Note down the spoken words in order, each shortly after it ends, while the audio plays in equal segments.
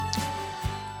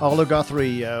Arlo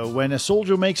Guthrie, when a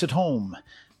soldier makes it home.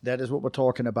 That is what we're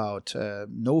talking about.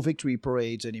 No victory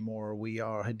parades anymore. We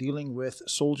are dealing with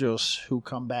soldiers who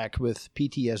come back with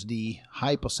PTSD,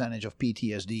 high percentage of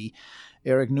PTSD.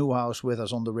 Eric Newhouse with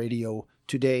us on the radio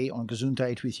today on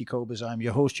Gesundheit with Jacobus. I'm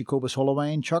your host, Jacobus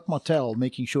Holloway. Chuck Martel,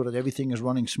 making sure that everything is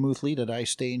running smoothly, that I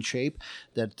stay in shape,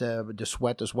 that the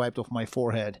sweat is wiped off my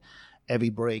forehead every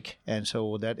break. And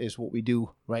so that is what we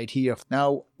do right here.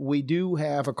 Now, we do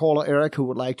have a caller, Eric, who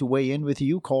would like to weigh in with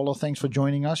you. Caller, thanks for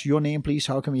joining us. Your name, please.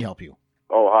 How can we help you?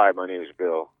 Oh, hi. My name is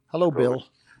Bill. Hello, Bill.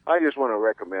 I just want to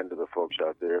recommend to the folks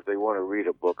out there, if they want to read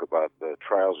a book about the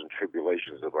trials and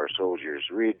tribulations of our soldiers,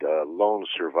 read Lone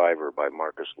Survivor by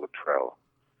Marcus Luttrell.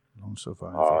 Lone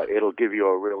Survivor. It'll give you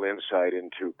a real insight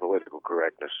into political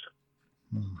correctness.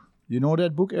 You know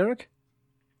that book, Eric?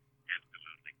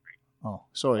 Oh,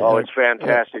 sorry. Oh, it's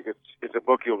fantastic. It's a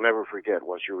book you'll never forget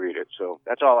once you read it. So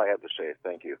that's all I have to say.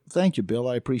 Thank you. Thank you, Bill.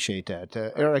 I appreciate that.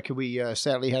 Eric, we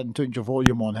sadly hadn't turned your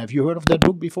volume on. Have you heard of that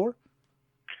book before?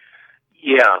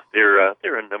 Yeah, there are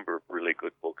a number of really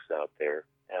good books out there.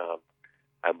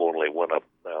 I'm only one of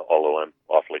them, although I'm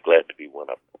awfully glad to be one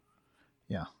of them.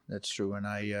 Yeah, that's true. And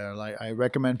I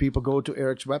recommend people go to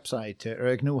Eric's website,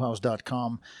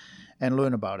 ericnewhouse.com, and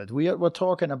learn about it. We're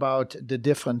talking about the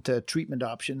different treatment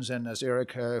options. And as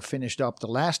Eric finished up the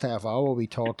last half hour, we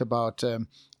talked about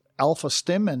alpha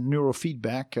stim and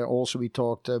neurofeedback. Also, we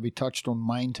touched on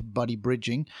mind-body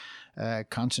bridging,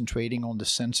 concentrating on the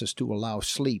senses to allow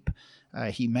sleep.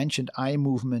 He mentioned eye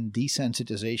movement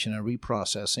desensitization and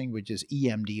reprocessing, which is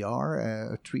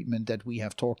EMDR, a treatment that we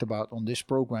have talked about on this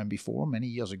program before, many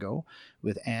years ago,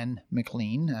 with Anne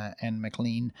McLean. Anne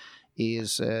McLean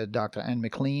is Dr. Anne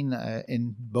McLean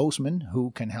in Bozeman,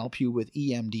 who can help you with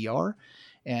EMDR.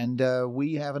 And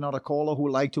we have another caller who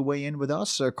would like to weigh in with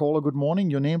us. Caller, good morning.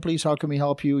 Your name, please. How can we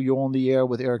help you? You're on the air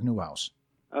with Eric Newhouse.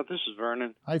 This is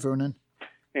Vernon. Hi, Vernon.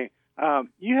 Hey,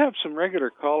 you have some regular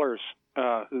callers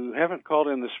who haven't called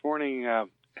in this morning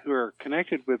who are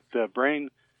connected with brain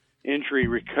injury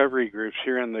recovery groups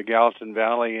here in the Gallatin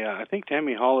Valley. I think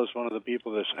Tammy Hall is one of the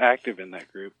people that's active in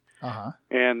that group. Uh-huh.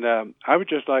 And I would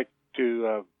just like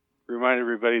to remind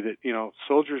everybody that,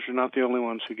 soldiers are not the only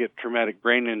ones who get traumatic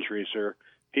brain injuries. There are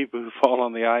people who fall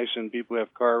on the ice and people who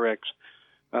have car wrecks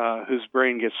whose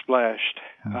brain gets splashed.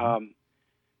 Mm-hmm.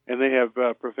 And they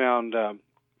have profound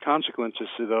consequences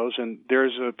to those. And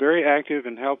there's a very active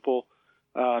and helpful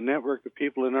network of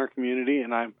people in our community,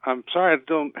 and I'm sorry I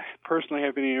don't personally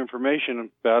have any information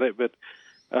about it, but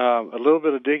a little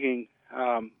bit of digging.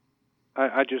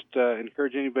 I just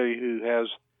encourage anybody who has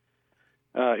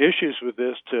issues with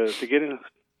this to get in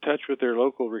touch with their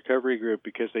local recovery group,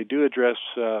 because they do address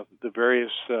the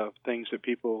various things that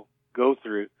people go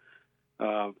through.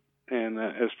 And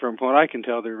as from what I can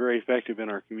tell, they're very effective in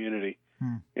our community.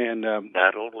 And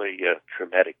not only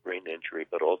traumatic brain injury,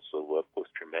 but also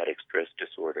post-traumatic stress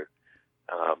disorder.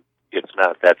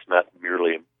 That's not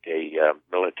merely a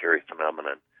military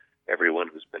phenomenon. Everyone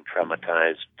who's been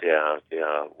traumatized,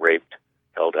 raped,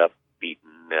 held up,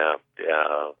 beaten,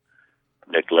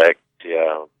 neglect,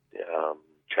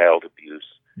 child abuse.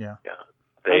 Yeah.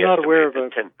 I'm not aware of a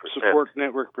support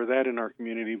network for that in our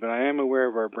community, but I am aware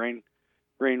of our brain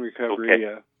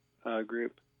recovery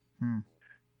group.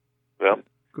 Well,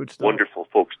 good stuff. Wonderful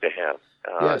folks to have.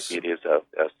 Yes. It is a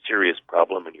serious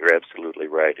problem, and you're absolutely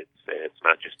right. It's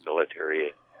not just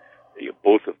military.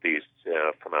 Both of these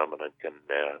phenomena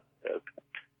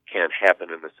can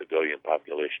happen in the civilian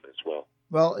population as well.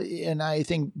 Well, and I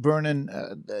think, Vernon,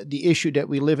 the issue that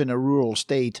we live in a rural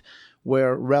state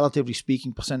where, relatively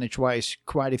speaking, percentage-wise,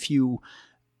 quite a few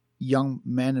young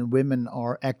men and women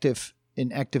are in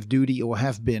active duty or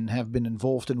have been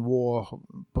involved in war,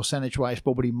 percentage-wise,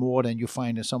 probably more than you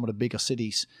find in some of the bigger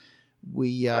cities.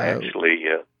 Actually,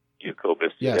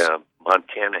 Jacobus, yes.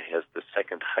 Montana has the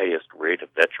second highest rate of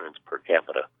veterans per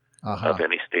capita of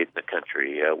any state in the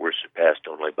country. We're surpassed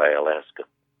only by Alaska.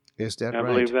 Is that right? I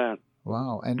believe that.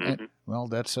 Wow, and well,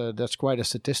 that's quite a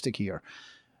statistic here.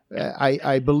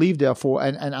 I believe, therefore,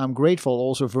 and I'm grateful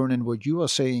also, Vernon, what you are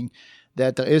saying,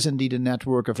 that there is indeed a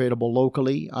network available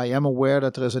locally. I am aware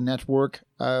that there is a network,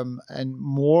 and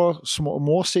more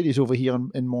cities over here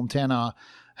in Montana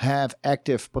have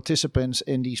active participants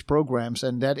in these programs,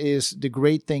 and that is the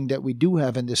great thing that we do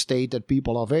have in this state, that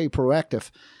people are very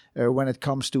proactive when it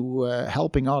comes to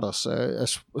helping others.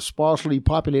 As sparsely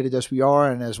populated as we are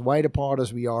and as wide apart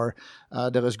as we are,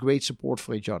 there is great support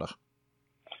for each other.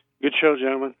 Good show,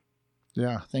 gentlemen.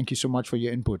 Yeah, thank you so much for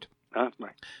your input.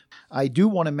 Right. I do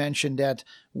want to mention that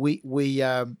we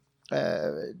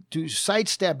to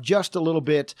sidestep just a little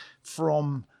bit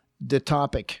from the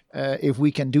topic, if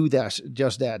we can do that,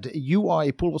 just that. You are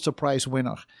a Pulitzer Prize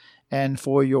winner, and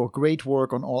for your great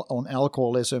work on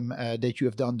alcoholism that you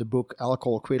have done, the book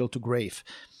Alcohol Cradle to Grave.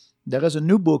 There is a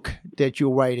new book that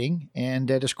you're writing, and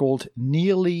that is called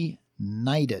Nearly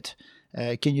Knighted.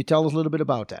 Can you tell us a little bit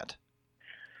about that?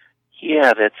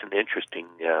 Yeah, that's an interesting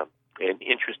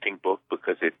book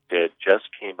because it just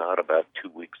came out about 2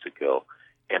 weeks ago,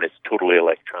 and it's totally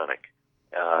electronic.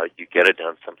 You get it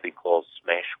on something called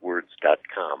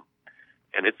smashwords.com,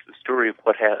 and it's the story of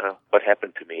what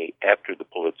happened to me after the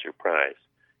Pulitzer Prize.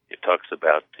 It talks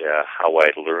about how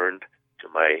I learned, to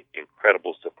my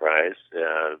incredible surprise,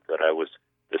 that I was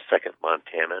the second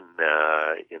Montanan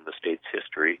in the state's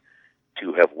history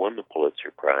to have won the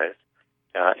Pulitzer Prize,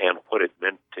 and what it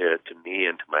meant to me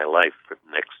and to my life for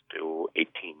the next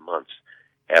 18 months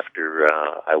after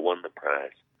I won the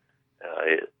prize.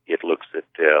 It looks at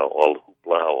all the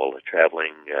hoopla, all the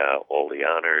traveling, all the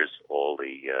honors, all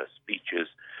the speeches,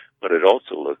 but it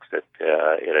also looks at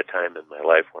a time in my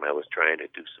life when I was trying to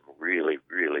do some really,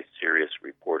 really serious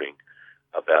reporting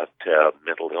about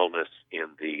mental illness in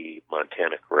the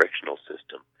Montana correctional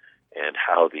system and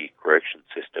how the correction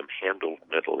system handled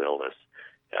mental illness.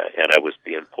 And I was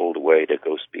being pulled away to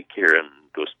go speak here and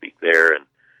go speak there, and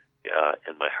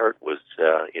my heart was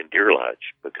in Deer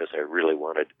Lodge because I really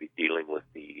wanted to be dealing with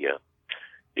the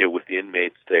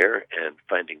inmates there and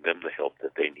finding them the help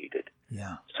that they needed.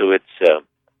 Yeah. So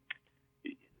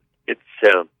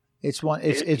it's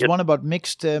one about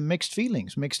mixed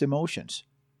feelings, mixed emotions.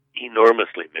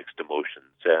 Enormously mixed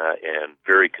emotions and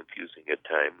very confusing at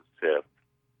times,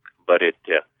 but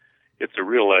it's a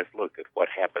real life look at what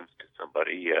happens to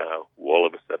somebody who all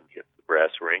of a sudden hits the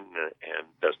brass ring and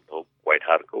doesn't know quite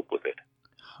how to cope with it.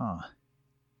 Huh.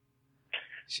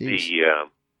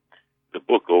 The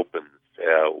book opens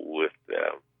with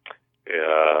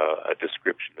a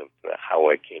description of how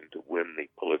I came to win the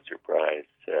Pulitzer Prize,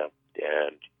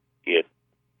 and it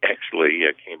actually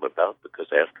came about because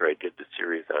after I did the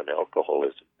series on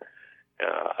alcoholism,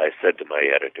 I said to my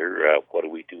editor, what do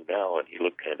we do now? And he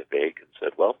looked kind of vague and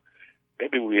said, well,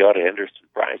 maybe we ought to enter some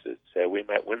prizes. We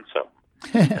might win some.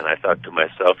 And I thought to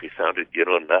myself, he sounded,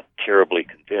 not terribly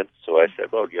convinced. So I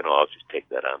said, well, I'll just take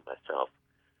that on myself.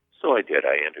 So I did.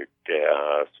 I entered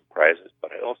some prizes,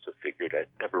 but I also figured I'd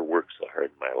never worked so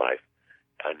hard in my life.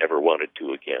 I never wanted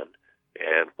to again.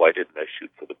 And why didn't I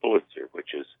shoot for the Pulitzer,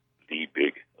 which is the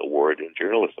big award in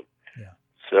journalism? Yeah.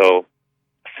 So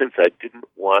since I didn't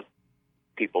want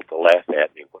people to laugh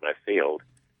at me when I failed,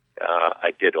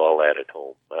 I did all that at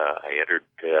home. I entered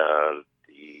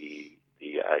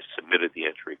I submitted the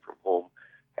entry from home.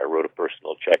 I wrote a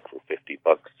personal check for $50,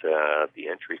 the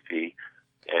entry fee,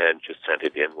 and just sent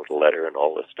it in with a letter and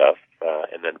all the stuff,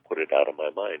 and then put it out of my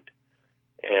mind.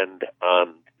 And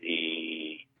on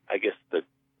the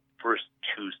first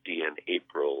Tuesday in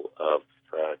April of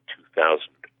 2000,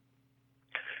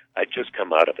 I'd just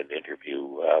come out of an interview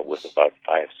with about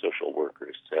 5 social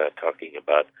workers talking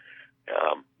about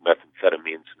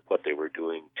methamphetamines and what they were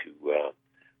doing to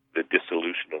the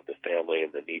dissolution of the family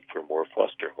and the need for more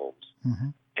foster homes. Mm-hmm.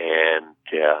 And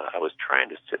I was trying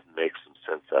to sit and make some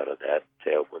sense out of that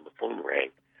when the phone rang.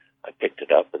 I picked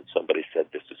it up and somebody said,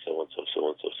 this is so-and-so,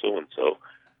 so-and-so, so-and-so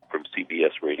from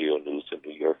CBS Radio News in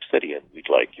New York City, and we'd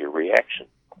like your reaction.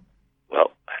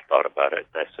 Well, I thought about it,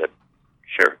 and I said,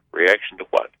 sure, reaction to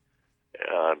what?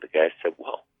 The guy said,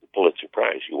 well, the Pulitzer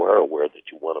Prize. You are aware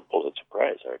that you won a Pulitzer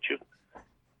Prize, aren't you?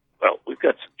 Well, we've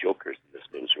got some jokers in this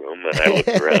newsroom, and I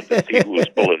looked around to see who was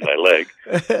pulling my leg,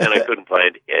 and I couldn't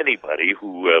find anybody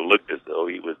who looked as though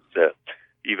he was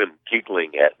even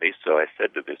giggling at me. So I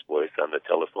said to this voice on the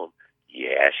telephone,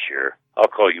 yeah, sure, I'll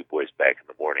call you boys back in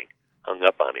the morning. Hung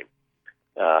up on him,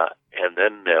 and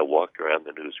then walked around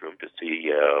the newsroom to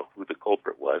see who the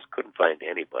culprit was. Couldn't find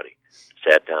anybody.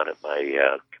 Sat down at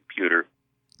my computer,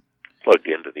 plugged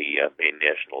into the main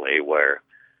national A wire,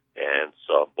 and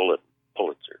saw bulletin,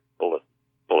 Pulitzer, bulletin,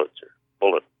 Pulitzer,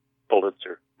 bulletin,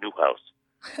 Pulitzer, Newhouse,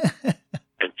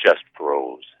 and just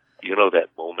froze. You know that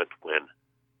moment when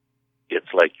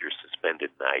it's like you're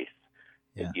suspended in ice.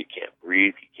 Yeah. You can't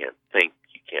breathe, you can't think,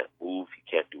 you can't move, you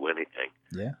can't do anything.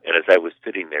 Yeah. And as I was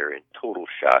sitting there in total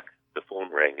shock, the phone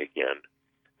rang again,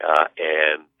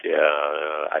 and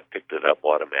I picked it up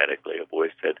automatically. A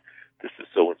voice said, this is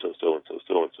so-and-so, so-and-so,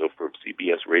 so-and-so from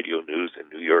CBS Radio News in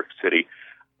New York City.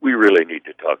 We really need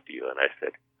to talk to you. And I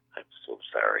said, I'm so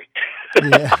sorry.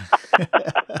 Yeah.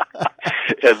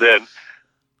 And then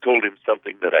told him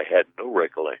something that I had no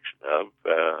recollection of,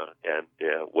 and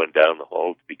went down the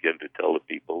hall to begin to tell the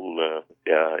people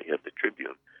at the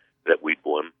Tribune that we'd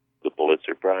won the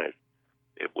Pulitzer Prize.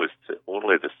 It was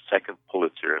only the second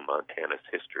Pulitzer in Montana's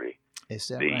history. Is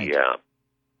that The right?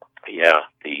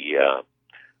 the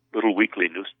little weekly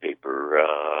newspaper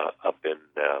up in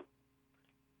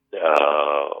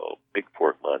Big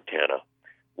Fork, Montana,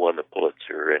 won the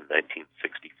Pulitzer in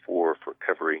 1964 for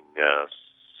covering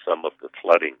some of the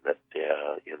flooding that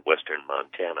in western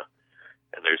Montana,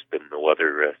 and there's been no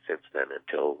other since then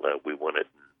until we won it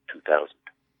in 2000.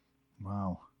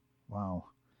 Wow,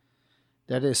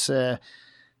 that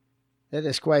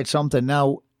is quite something.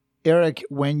 Now, Eric,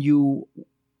 when you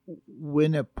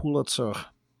win a Pulitzer,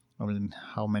 I mean,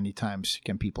 how many times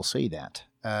can people say that?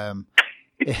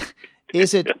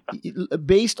 Is it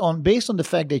based on the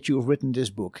fact that you've written this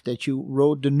book, that you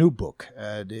wrote the new book,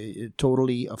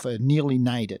 totally of a nearly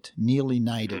knighted,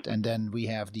 and then we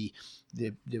have the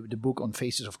book on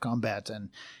Faces of Combat,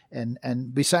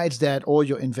 and besides that, all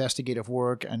your investigative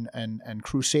work and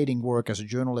crusading work as a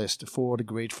journalist for the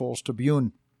Great Falls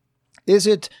Tribune? Is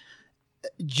it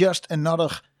just another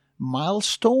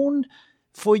milestone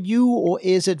for you, or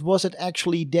was it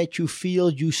actually that you feel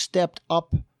you stepped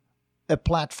up a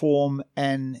platform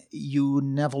and you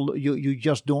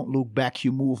just don't look back,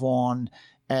 you move on,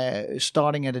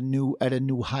 starting at a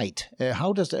new height?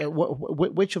 How does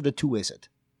which of the two is it?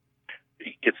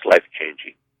 It's life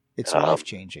changing. It's life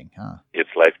changing, huh?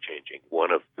 It's life changing.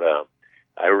 One of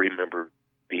I remember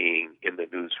being in the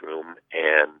newsroom,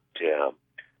 and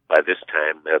by this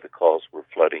time the calls were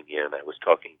flooding in. I was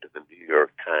talking to the New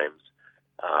York Times.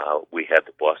 We had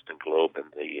the Boston Globe and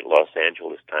the Los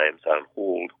Angeles Times on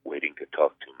hold waiting to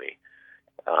talk to me.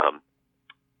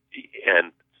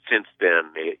 And since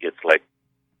then, it's like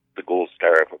the gold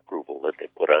star of approval that they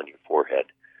put on your forehead.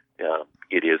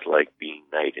 It is like being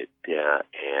knighted.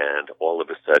 And all of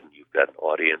a sudden, you've got an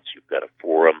audience, you've got a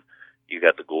forum, you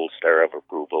got the gold star of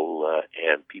approval,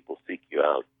 and people seek you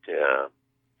out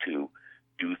to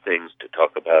do things, to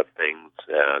talk about things,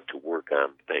 to work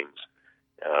on things.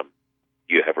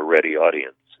 You have a ready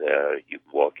audience. You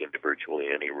can walk into virtually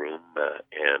any room,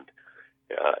 and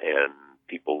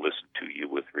people listen to you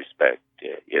with respect.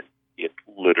 It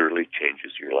literally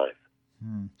changes your life.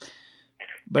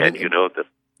 But and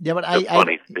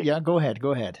funny thing. Yeah, go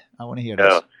ahead. I want to hear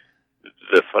this.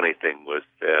 The funny thing was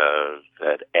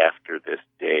that after this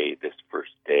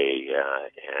first day,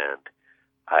 and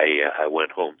I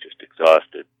went home just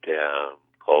exhausted.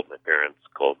 Called my parents,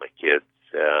 called my kids,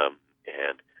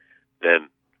 and then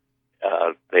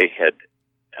they had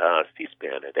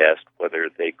C-SPAN had asked whether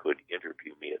they could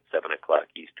interview me at 7 o'clock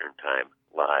Eastern Time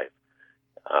live,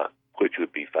 which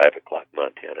would be 5 o'clock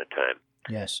Montana time.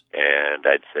 Yes. And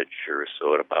I'd said sure.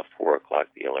 So at about 4 o'clock,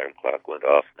 the alarm clock went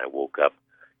off, and I woke up,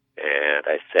 and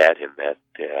I sat in that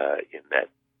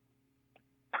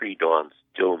pre-dawn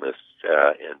stillness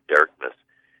and darkness,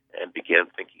 and began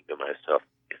thinking to myself,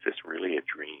 "Is this really a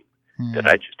dream? Did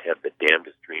I just have the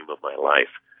damnedest dream of my life?"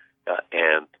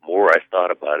 And the more I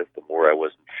thought about it, the more I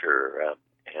wasn't sure.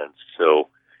 And so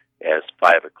as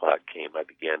 5 o'clock came, I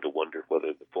began to wonder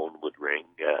whether the phone would ring.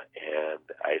 And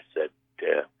I said,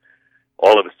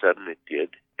 all of a sudden it did.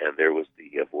 And there was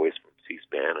the voice from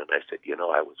C-SPAN. And I said,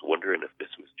 I was wondering if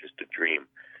this was just a dream.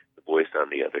 The voice on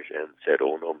the other end said,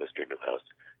 "Oh, no, Mr. Newhouse,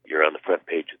 you're on the front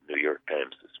page of the New York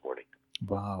Times this morning."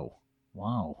 Wow.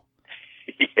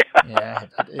 Yeah. Yeah,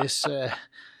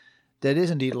 that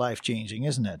is indeed life-changing,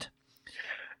 isn't it?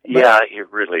 Yeah, it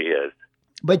really is.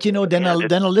 But then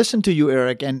I listen to you,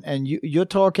 Eric, and you're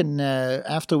talking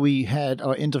after we had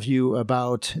our interview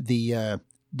about the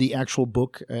actual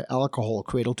book, Alcohol,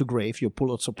 Cradle to Grave, your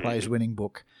Pulitzer Prize-winning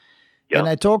book. Yep. And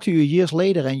I talked to you years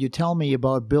later, and you tell me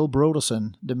about Bill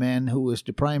Broderson, the man who is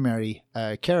the primary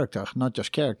character, not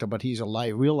just character, but he's a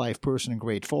real-life person in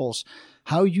Great Falls,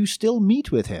 how you still meet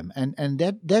with him. And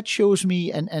that shows me,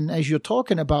 and as you're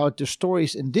talking about the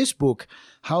stories in this book,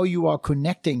 how you are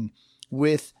connecting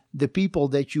with the people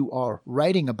that you are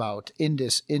writing about in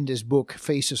this book,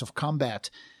 Faces of Combat.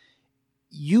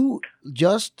 You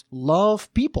just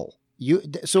love people.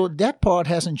 So that part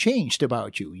hasn't changed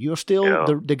about you. You're still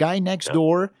the guy next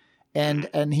door,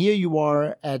 and here you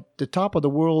are at the top of the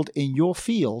world in your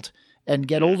field and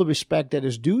get all the respect that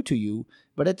is due to you.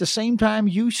 But at the same time,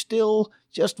 you still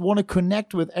just want to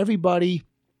connect with everybody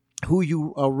who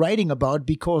you are writing about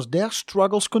because their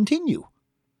struggles continue.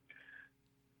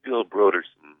 Bill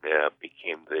Broderson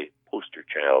became the poster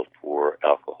child for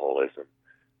alcoholism.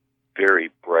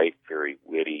 Very bright, very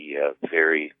witty,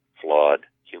 very flawed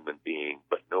human being,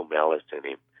 but no malice in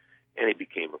him. And he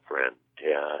became a friend.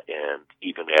 And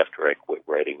even after I quit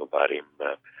writing about him,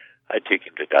 I'd take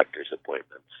him to doctor's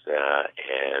appointments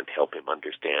and help him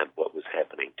understand what was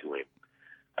happening to him.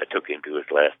 I took him to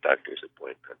his last doctor's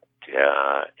appointment,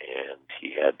 and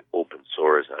he had open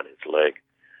sores on his leg.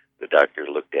 The doctor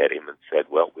looked at him and said,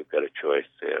 well, we've got a choice.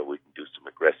 We can do some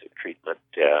aggressive treatment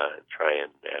and try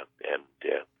and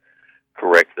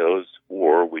correct those,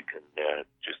 or we can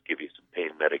just give you some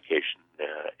pain medication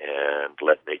and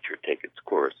let nature take its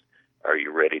course. Are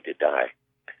you ready to die?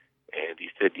 And he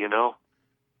said,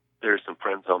 there's some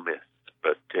friends I'll miss,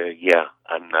 but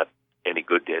I'm not any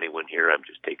good to anyone here. I'm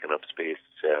just taking up space,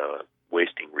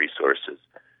 wasting resources.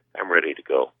 I'm ready to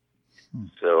go.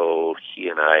 So he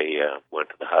and I went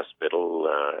to the hospital,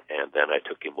 and then I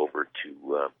took him over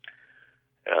to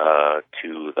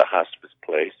the hospice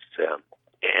place, and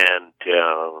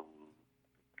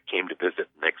came to visit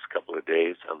the next couple of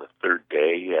days. On the third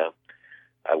day,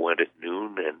 I went at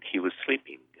noon, and he was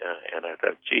sleeping, and I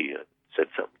thought, gee, I said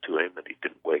something to him, and he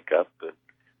didn't wake up, and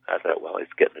I thought, well,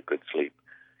 he's getting a good sleep.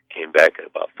 Came back at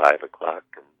about 5 o'clock,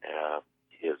 and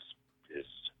his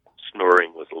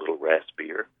snoring was a little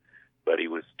raspier, but he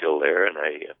was still there, and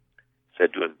I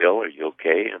said to him, Bill, are you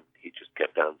okay? And he just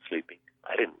kept on sleeping.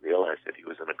 I didn't realize that he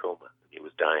was in a coma. He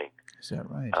was dying. Is that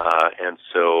right? And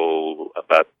so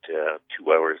about 2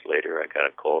 hours later, I got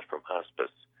a call from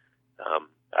hospice.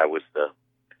 I was the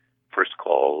first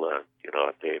call. I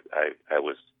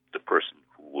was the person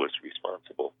who was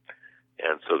responsible.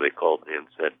 And so they called me and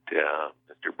said,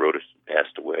 Mr. Broderson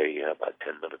passed away about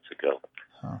 10 minutes ago.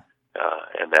 Huh.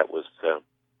 And that was...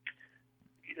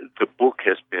 the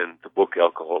book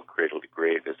Alcohol Cradle to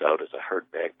Grave is out as a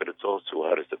hardback, but it's also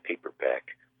out as a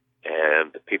paperback.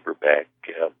 And the paperback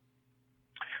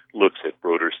looks at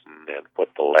Broderson and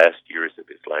what the last years of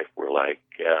his life were like,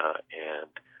 and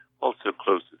also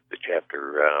closes the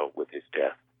chapter with his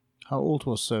death. How old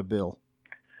was Bill?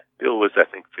 Bill was, I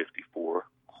think, 54.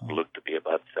 Huh. Looked to be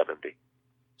about 70.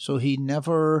 So he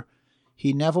never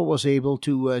was able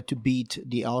to beat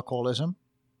the alcoholism?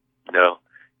 No.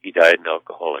 He died an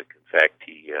alcoholic. In fact,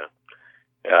 he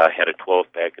had a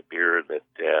 12-pack of beer that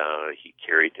he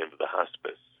carried into the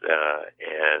hospice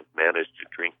and managed to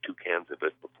drink 2 cans of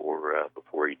it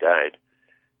before he died.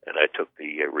 And I took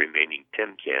the remaining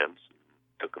 10 cans and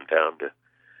took them down to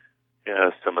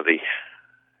some of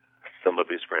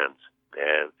his friends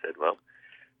and said, well,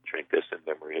 drink this in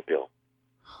memory of Bill.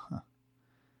 Huh.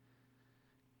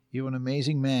 You're an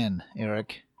amazing man,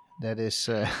 Eric. That is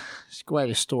it's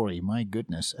quite a story, my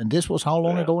goodness. And this was how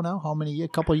long ago now? How many years?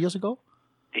 A couple of years ago?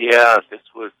 Yeah, this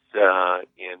was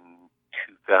in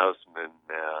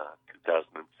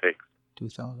 2006.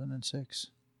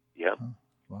 2006. Yeah. Oh,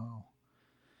 wow.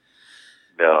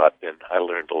 No, I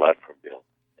learned a lot from Bill,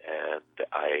 and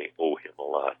I owe him a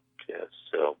lot.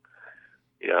 So,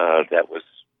 that was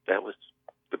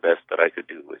the best that I could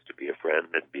do, was to be a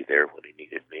friend and be there when he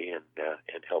needed me, and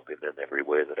help him in every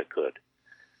way that I could.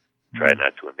 Try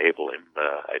not to enable him.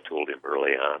 I told him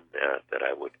early on that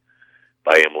I would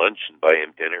buy him lunch and buy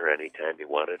him dinner anytime he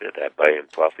wanted it. I'd buy him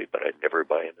coffee, but I'd never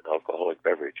buy him an alcoholic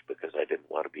beverage because I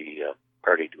didn't want to be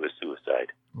party to his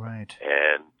suicide. Right.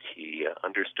 And he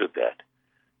understood that.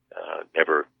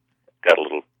 Never got a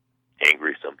little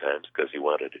angry sometimes because he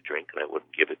wanted a drink and I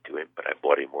wouldn't give it to him, but I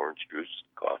bought him orange juice,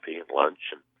 coffee, and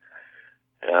lunch,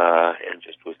 and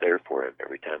just was there for him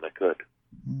every time I could.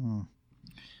 Mm.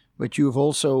 But you've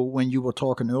also, when you were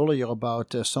talking earlier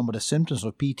about some of the symptoms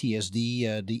of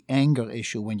PTSD, the anger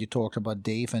issue, when you talked about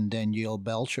Dave and Danielle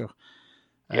Belcher,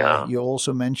 you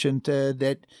also mentioned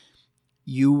that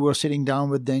you were sitting down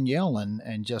with Danielle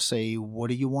and just say, what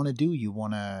do you want to do? You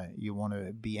want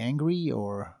to be angry,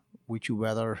 or would you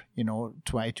rather,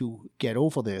 try to get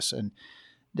over this? And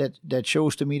that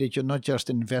shows to me that you're not just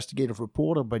an investigative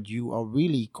reporter, but you are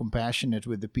really compassionate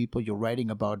with the people you're writing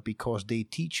about, because they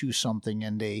teach you something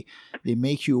and they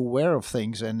make you aware of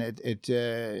things. And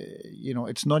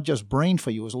it's not just brain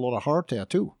for you; it's a lot of heart there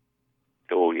too.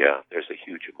 Oh yeah, there's a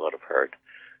huge amount of heart.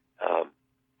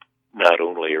 Not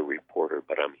only a reporter,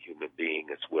 but I'm a human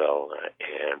being as well,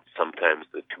 and sometimes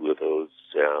the two of those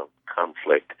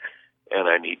conflict, and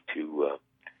I need to.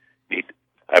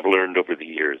 I've learned over the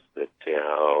years that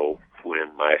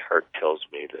when my heart tells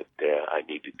me that I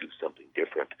need to do something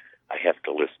different, I have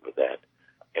to listen to that.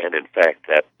 And in fact,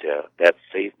 that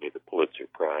saved me the Pulitzer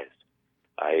Prize.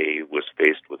 I was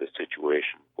faced with a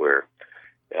situation where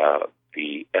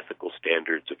the ethical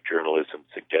standards of journalism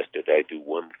suggested I do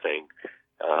one thing.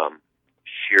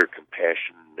 Sheer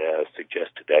compassion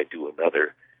suggested I do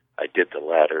another. I did the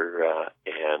latter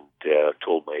and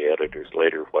told my editors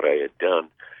later what I had done.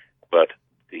 But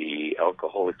the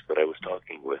alcoholics that I was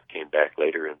talking with came back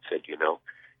later and said,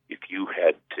 if you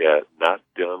had not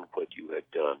done what you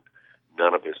had done,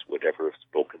 none of us would ever have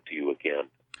spoken to you again.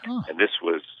 Oh. And this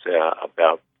was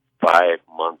about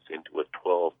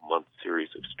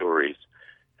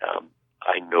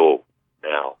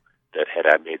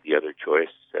the other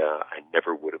choice, I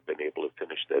never would have been able to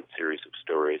finish that series of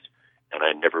stories, and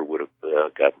I never would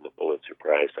have gotten the Pulitzer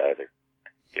Prize either.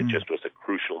 It just was a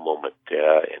crucial moment,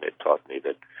 and it taught me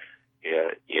that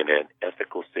in an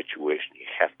ethical situation, you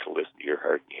have to listen to your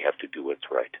heart and you have to do what's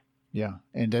right. Yeah,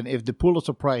 and then if the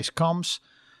Pulitzer Prize comes,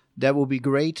 that will be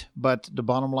great, but the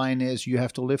bottom line is you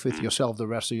have to live with yourself the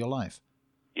rest of your life.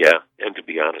 Yeah, and to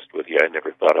be honest with you, I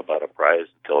never thought about a prize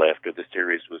until after the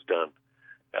series was done.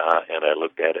 And I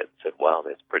looked at it and said, wow,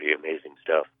 that's pretty amazing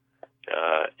stuff.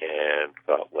 And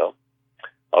thought, well,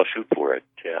 I'll shoot for it.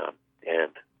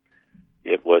 And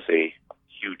it was a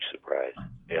huge surprise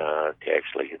to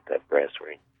actually hit that brass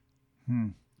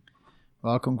ring.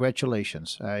 Well,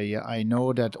 congratulations. I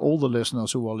know that all the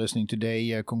listeners who are listening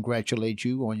today congratulate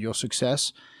you on your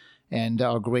success and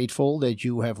are grateful that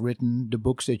you have written the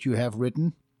books that you have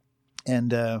written.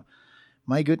 And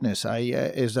my goodness,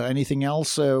 is there anything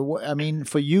else? I mean,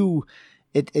 for you,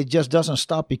 it just doesn't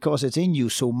stop because it's in you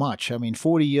so much. I mean,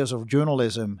 40 years of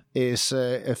journalism is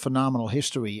a phenomenal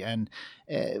history. And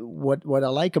what I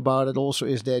like about it also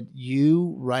is that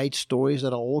you write stories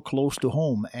that are all close to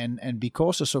home. And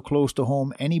because they're so close to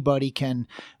home, anybody can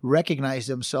recognize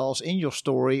themselves in your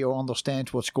story or understand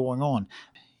what's going on.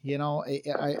 You know,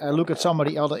 I look at some of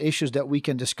the other issues that we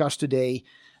can discuss today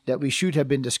that we should have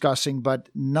been discussing, but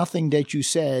nothing that you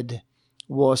said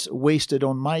was wasted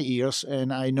on my ears.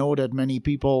 And I know that many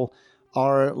people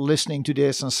are listening to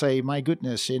this and say, my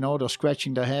goodness, you know, they're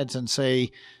scratching their heads and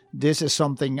say, this is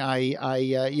something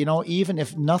you know, even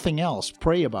if nothing else,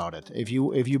 pray about it. If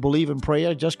you believe in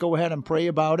prayer, just go ahead and pray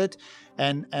about it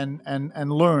and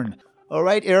learn. All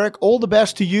right, Eric, all the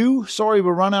best to you. Sorry,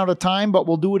 we'll run out of time, but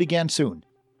we'll do it again soon.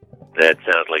 That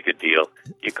sounds like a deal.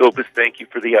 Jacobus, thank you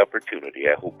for the opportunity.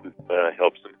 I hope we've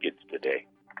helped some kids today.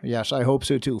 Yes, I hope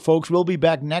so too. Folks, we'll be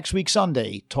back next week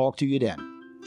Sunday. Talk to you then.